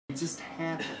It just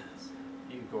happens.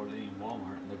 You can go to any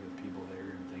Walmart and look at the people there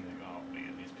and think like, oh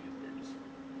man, these people are just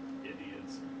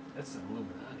idiots. That's an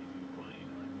Illuminati viewpoint, you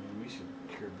know. I mean, we should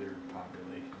curb their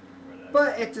population or whatever.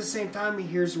 But at the same time,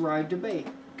 here's where I debate.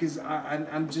 Because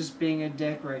I'm just being a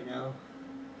dick right now.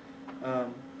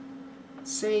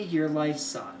 Say your life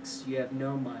sucks. You have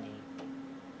no money.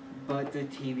 But the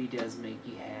TV does make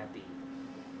you happy.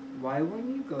 Why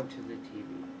wouldn't you go to the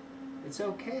TV? It's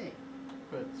okay.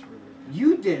 But it's really...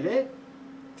 You did it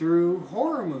through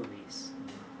horror movies.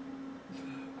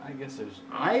 I guess there's...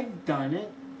 I've done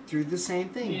it through the same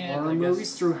thing. Yeah, horror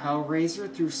movies, through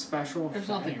Hellraiser, through special effects.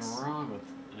 There's nothing wrong with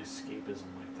an escapism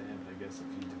like that, but I guess if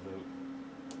you devote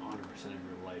 100% of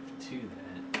your life to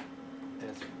that,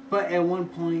 that's... But at one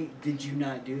point, did you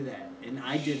not do that? And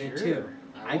I did it too.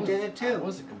 I did it too. I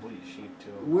was a complete sheep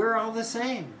too. We're all the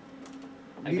same.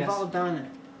 We've all done it.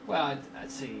 Well,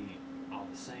 I'd say all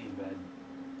the same, but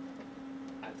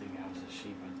I think I was a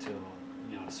sheep until,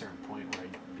 you know, a certain point where I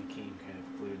became kind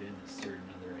of glued into certain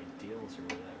other ideals or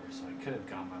whatever. So I could have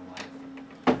got my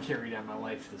life, carried on my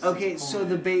life to the same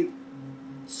point.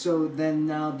 So then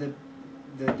now the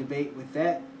debate with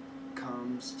that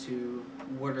comes to,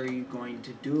 what are you going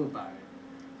to do about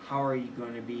it? How are you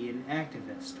going to be an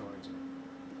activist towards it?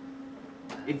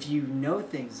 If you know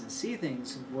things and see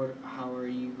things, how are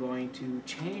you going to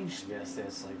change things? I guess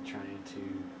that's like trying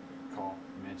to call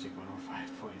Magic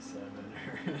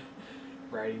 105.7 or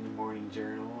writing the morning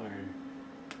journal, or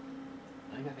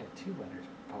I think I've had 2 letters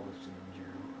published in the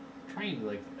journal. Trying to,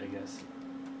 like, I guess,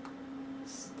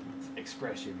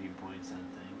 express your viewpoints on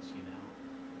things, you know.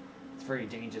 It's a very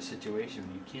dangerous situation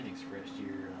when you can't express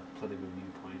your political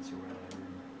viewpoints or whatever.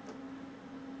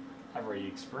 I've already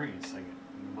experienced, like,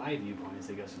 my viewpoints,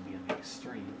 I guess, would be on the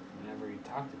extreme. Whenever you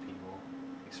talk to people,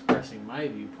 expressing my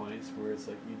viewpoints, where it's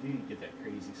like you do get that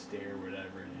crazy stare or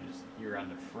whatever, and you're on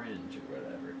the fringe or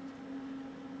whatever.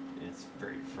 And it's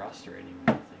very frustrating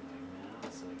when you think like, now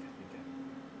it's like, I think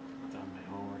I've done my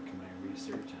homework and my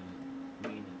research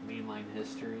on mainline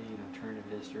history, you know, alternative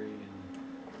history,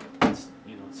 and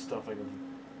you know, stuff like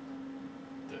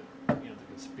the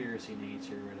conspiracy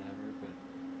nature or whatever, but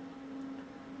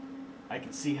I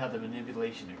can see how the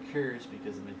manipulation occurs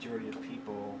because the majority of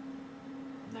people,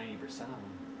 90% of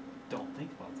them, don't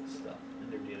think about this stuff in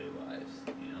their daily lives.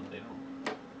 You know, they don't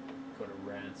go to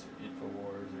Rents or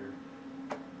InfoWars or,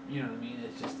 you know what I mean?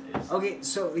 It's just... Okay,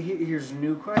 so here's a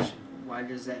new question. Why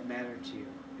does that matter to you,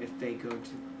 if they go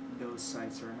to those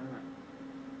sites or not?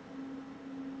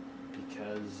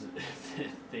 Because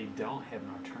if they don't have an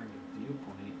alternative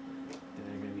viewpoint, then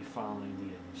they're going to be following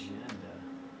the agenda,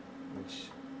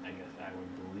 which... I guess I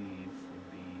would believe would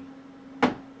be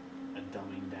a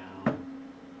dumbing down,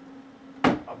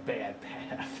 a bad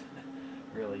path.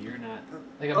 Really, you're not...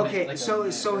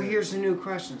 So here's a new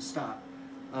question. Stop.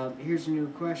 Here's a new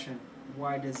question.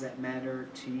 Why does that matter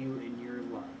to you in your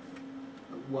life?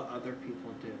 What other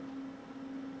people do?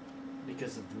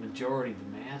 Because if the majority of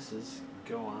the masses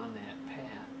go on that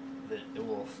path, that it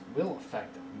will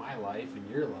affect my life and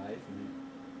your life, and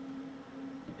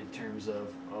in terms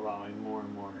of allowing more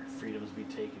and more freedoms to be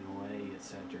taken away,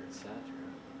 etc., etc.,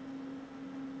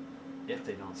 if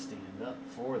they don't stand up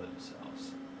for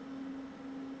themselves.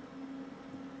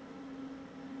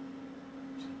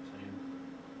 See what I'm saying?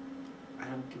 I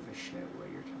don't give a shit what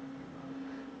you're talking about.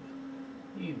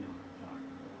 You know what I'm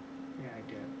talking about. Yeah, I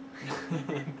do.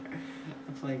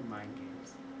 I'm playing mind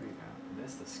games right now.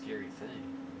 That's the scary thing.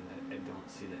 I don't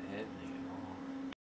see that happening